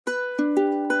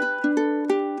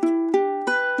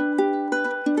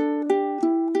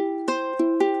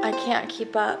can't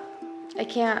keep up. I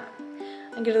can't.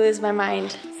 I'm gonna lose my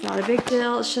mind. It's not a big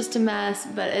deal, it's just a mess,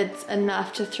 but it's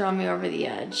enough to throw me over the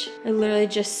edge. I literally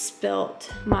just spilt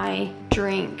my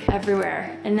drink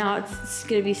everywhere, and now it's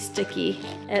gonna be sticky.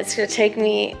 And it's gonna take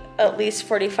me at least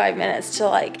 45 minutes to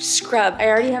like scrub. I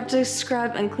already have to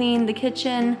scrub and clean the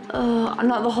kitchen.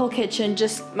 Not the whole kitchen,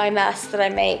 just my mess that I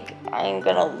make. I'm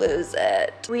gonna lose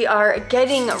it. We are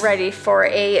getting ready for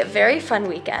a very fun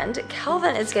weekend.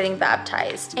 Calvin is getting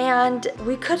baptized, and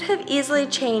we could have easily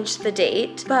changed the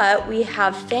date, but we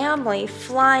have family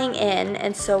flying in,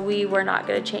 and so we were not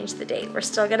gonna change the date. We're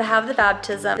still gonna have the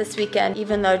baptism this weekend,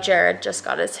 even though Jared just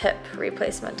got his hip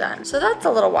replacement done. So that's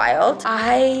a little wild.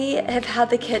 I have had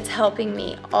the kids helping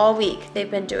me all week.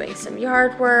 They've been doing some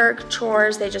yard work,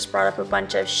 chores. They just brought up a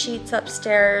bunch of sheets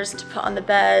upstairs to put on the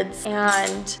beds,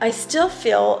 and I still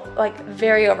feel like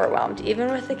very overwhelmed,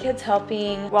 even with the kids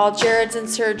helping while Jared's in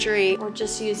surgery. We're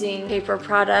just using paper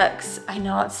products. I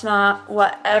know it's not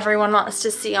what everyone wants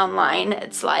to see online.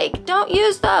 It's like, don't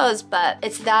use those, but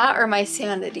it's that or my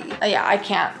sanity. Yeah, I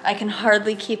can't. I can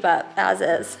hardly keep up as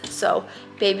is. So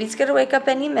baby's gonna wake up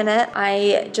any minute.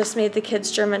 I just made the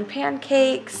kids German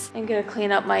pancakes. I'm gonna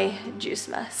clean up my juice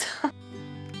mess.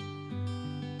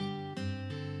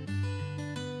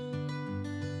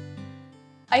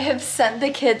 I have sent the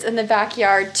kids in the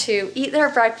backyard to eat their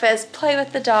breakfast, play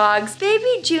with the dogs.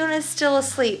 Baby June is still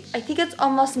asleep. I think it's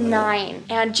almost 9.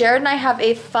 And Jared and I have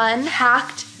a fun,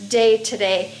 packed day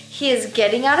today. He is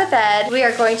getting out of bed. We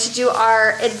are going to do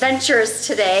our adventures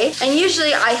today. And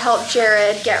usually I help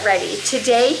Jared get ready.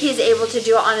 Today he's able to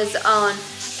do it on his own.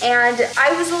 And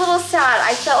I was a little sad.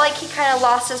 I felt like he kind of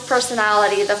lost his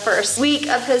personality the first week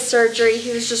of his surgery.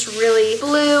 He was just really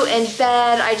blue in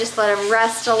bed. I just let him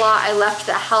rest a lot. I left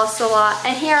the house a lot.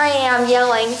 And here I am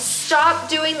yelling, stop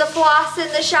doing the floss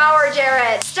in the shower,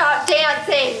 Jared. Stop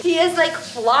dancing. He is like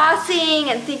flossing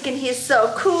and thinking he's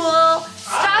so cool.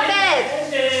 Stop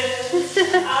it.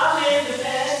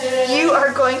 You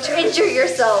are going to injure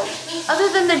yourself. Other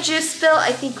than the juice spill,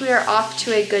 I think we are off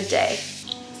to a good day.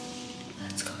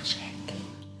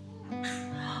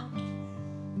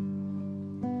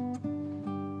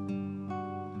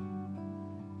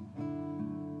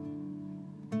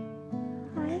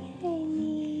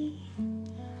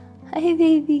 Hi,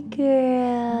 baby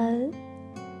girl.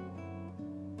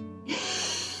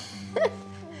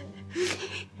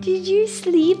 Did you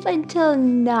sleep until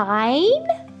 9?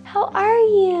 How are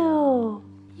you?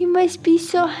 You must be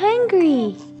so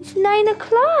hungry. It's 9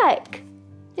 o'clock.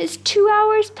 It's 2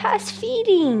 hours past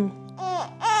feeding.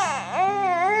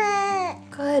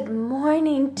 Good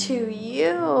morning to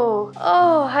you.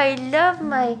 Oh, I love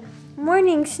my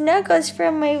morning snuggles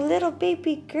from my little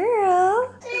baby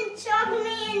girl. He chucked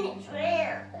me in his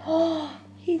ear. Oh,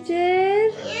 he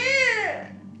did? Yeah.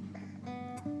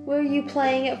 Were you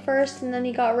playing at first and then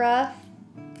he got rough?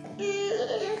 And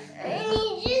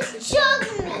he just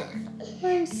chucked me.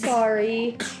 I'm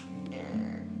sorry.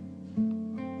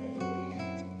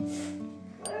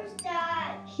 Where's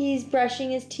Dad? He's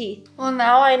brushing his teeth. Well,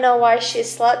 now I know why she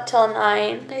slept till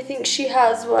 9. I think she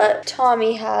has what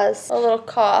Tommy has, a little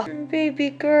cough.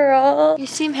 Baby girl. You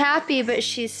seem happy, but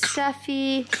she's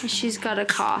stuffy and she's got a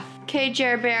cough. Okay,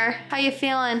 Jer Bear, how you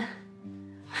feeling?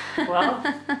 Well,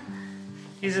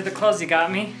 these are the clothes you got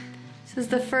me. This is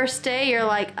the first day you're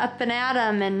like up and at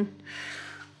 'em and...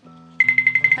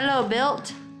 Hello,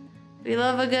 Built. We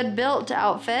love a good built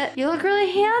outfit. You look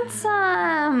really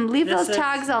handsome. Leave those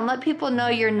tags on. Let people know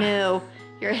you're new.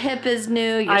 Your hip is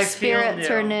new. Your spirits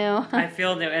are new. I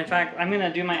feel new. In fact, I'm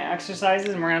gonna do my exercises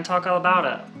and we're gonna talk all about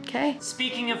it. Okay.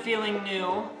 Speaking of feeling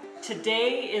new,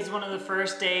 today is one of the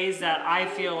first days that I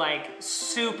feel like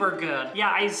super good. Yeah,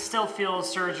 I still feel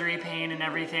surgery pain and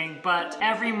everything, but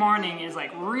every morning is like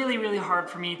really, really hard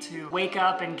for me to wake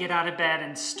up and get out of bed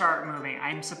and start moving.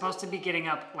 I'm supposed to be getting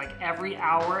up like every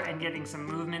hour and getting some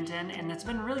movement in, and it's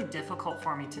been really difficult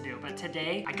for me to do. But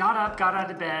today, I got up, got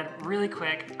out of bed really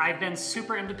quick. I've been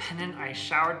super independent. I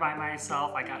showered by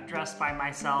myself, I got dressed by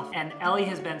myself, and Ellie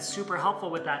has been super helpful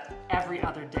with that every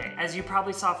other day. As you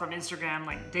probably saw from Instagram,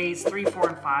 like days 3, 4,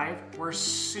 and 5 were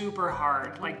super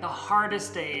hard, like the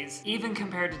hardest days, even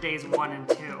compared to days 1 and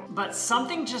 2. But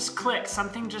something just clicked,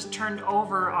 something just turned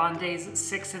over on days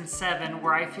 6 and 7,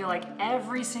 where I feel like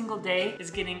every single day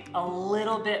is getting a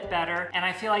little bit better, and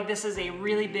I feel like this is a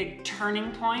really big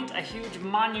turning point, a huge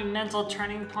monumental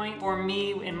turning point for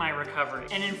me in my recovery.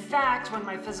 And in fact, when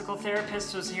my physical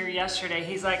therapist was here yesterday,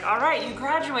 he's like, all right, you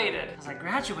graduated. I was like,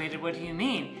 graduated? What do you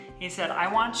mean? He said,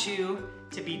 I want you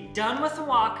to be done with the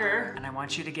walker, and I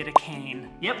want you to get a cane.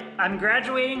 Yep, I'm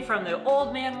graduating from the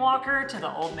old man walker to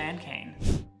the old man cane.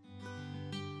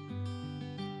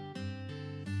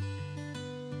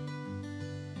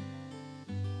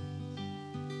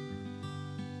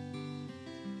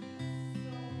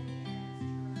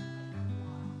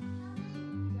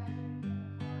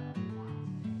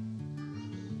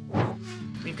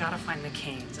 we've got to find the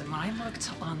canes. And when I looked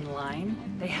online,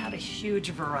 they had a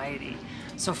huge variety.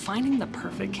 So finding the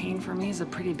perfect cane for me is a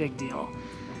pretty big deal.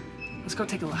 Let's go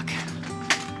take a look.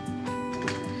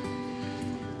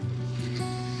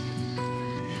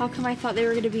 How come I thought they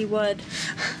were gonna be wood?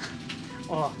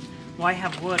 Oh, why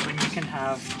have wood when you can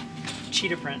have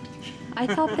cheetah print? I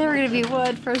thought they were gonna be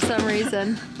wood for some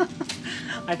reason.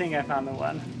 I think I found the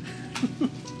one.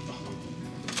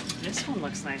 This one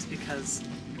looks nice because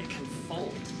it can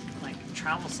fold, like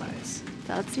travel size.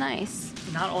 That's nice.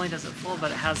 Not only does it fold,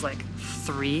 but it has like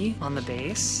 3 on the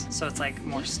base, so it's like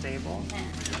more stable.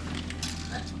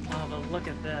 Oh, but look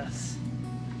at this.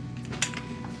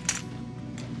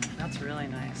 That's really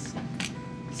nice.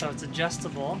 So it's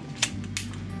adjustable.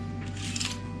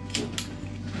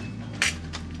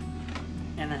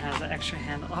 And it has an extra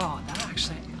handle. Oh, that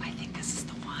actually, I think this is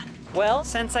the one. Well,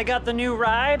 since I got the new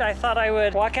ride, I thought I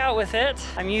would walk out with it.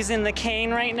 I'm using the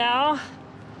cane right now.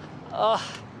 Oh,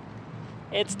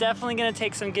 it's definitely gonna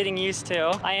take some getting used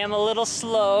to. I am a little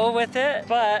slow with it,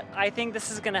 but I think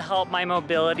this is gonna help my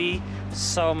mobility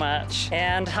so much.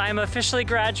 And I'm officially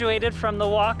graduated from the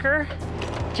walker.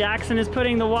 Jackson is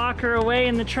putting the walker away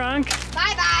in the trunk.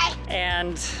 Bye-bye.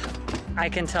 And I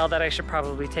can tell that I should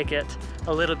probably take it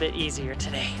a little bit easier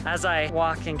today as I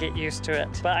walk and get used to it.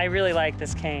 But I really like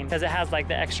this cane because it has like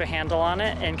the extra handle on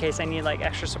it in case I need like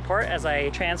extra support as I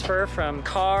transfer from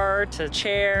car to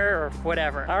chair or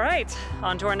whatever. All right,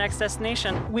 on to our next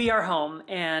destination. We are home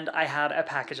and I had a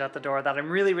package at the door that I'm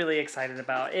really, really excited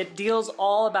about. It deals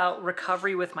all about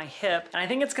recovery with my hip, and I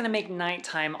think it's gonna make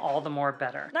nighttime all the more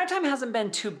better. Nighttime hasn't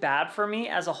been too bad for me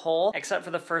as a whole, except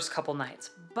for the first couple nights.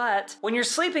 But when you're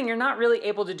sleeping, you're not really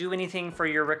able to do anything for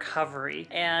your recovery.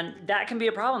 And that can be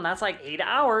a problem. That's like 8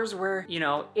 hours where, you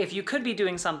know, if you could be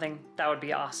doing something, that would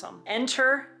be awesome.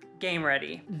 Enter Game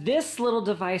Ready. This little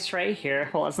device right here,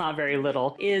 well, it's not very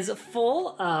little, is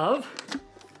full of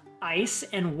ice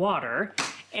and water.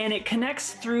 And it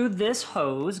connects through this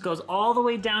hose, goes all the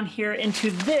way down here into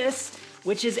this,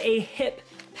 which is a hip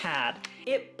pad.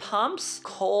 It pumps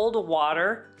cold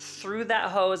water through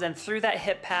that hose and through that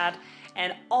hip pad,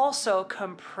 and also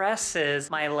compresses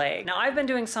my leg. Now, I've been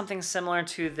doing something similar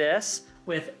to this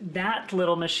with that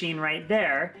little machine right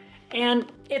there, and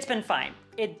it's been fine.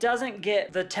 It doesn't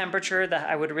get the temperature that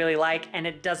I would really like, and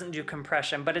it doesn't do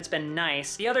compression, but it's been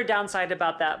nice. The other downside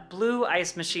about that blue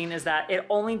ice machine is that it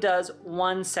only does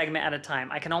 1 segment at a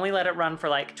time. I can only let it run for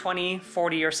like 20,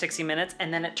 40, or 60 minutes,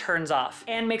 and then it turns off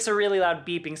and makes a really loud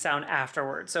beeping sound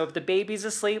afterwards. So if the baby's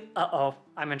asleep, uh-oh,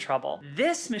 I'm in trouble.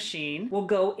 This machine will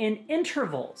go in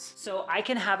intervals. So I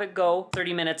can have it go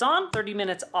 30 minutes on, 30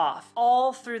 minutes off,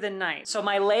 all through the night. So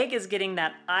my leg is getting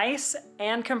that ice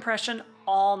and compression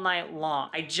all night long.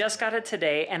 I just got it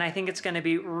today, and I think it's gonna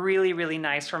be really, really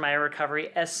nice for my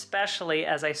recovery, especially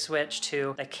as I switch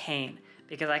to the cane.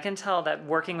 Because I can tell that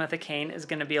working with a cane is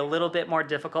gonna be a little bit more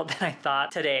difficult than I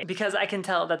thought today. Because I can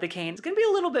tell that the cane is gonna be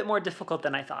a little bit more difficult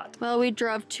than I thought. Well, we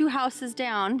drove 2 houses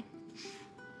down.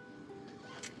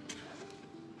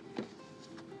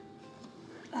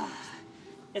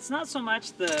 It's not so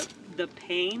much the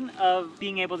pain of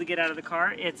being able to get out of the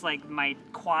car, it's like my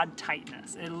quad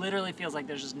tightness. It literally feels like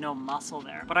there's just no muscle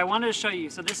there. But I wanted to show you,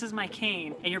 so this is my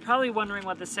cane, and you're probably wondering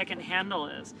what the second handle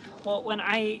is. Well, when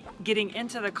getting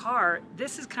into the car,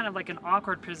 this is kind of like an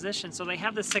awkward position, so they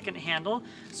have the second handle,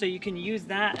 so you can use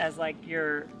that as like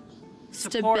your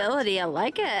support. Stability, I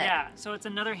like it. Yeah, so it's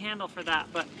another handle for that,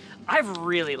 but I've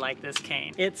really liked this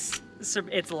cane. It's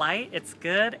light, it's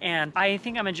good, and I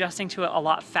think I'm adjusting to it a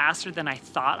lot faster than I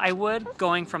thought I would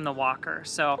going from the walker.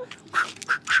 So,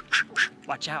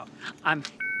 watch out. I'm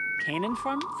caning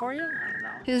for you? I don't know.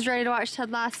 Who's ready to watch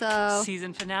Ted Lasso?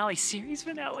 Season finale, series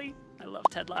finale. I love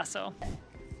Ted Lasso.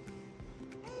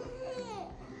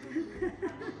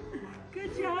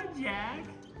 Good job, Jack.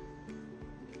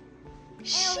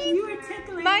 You were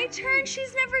tickling. My turn,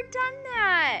 she's never done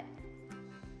that.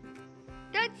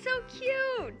 That's so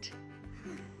cute.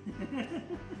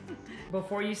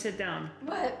 Before you sit down,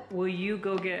 What? will you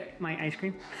go get my ice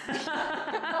cream?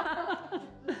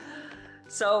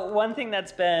 So one thing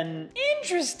that's been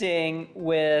interesting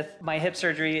with my hip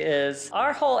surgery is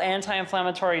our whole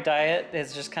anti-inflammatory diet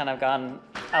has just kind of gone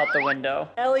out the window.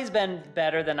 Ellie's been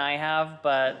better than I have,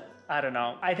 but I don't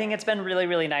know. I think it's been really,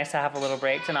 really nice to have a little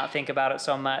break to not think about it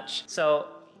so much. So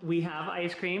we have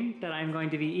ice cream that I'm going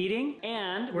to be eating,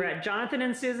 and we're at Jonathan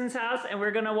and Susan's house, and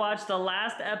we're gonna watch the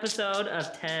last episode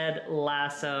of Ted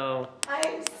Lasso.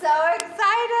 I'm so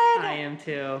excited. I am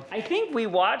too. I think we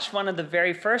watched one of the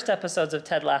very first episodes of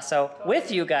Ted Lasso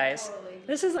with you guys. Totally.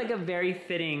 This is like a very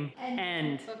fitting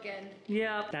end. Bookend.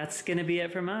 Yep, that's gonna be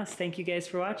it from us. Thank you guys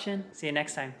for watching. See you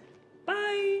next time.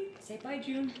 Bye. Say bye,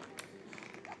 June.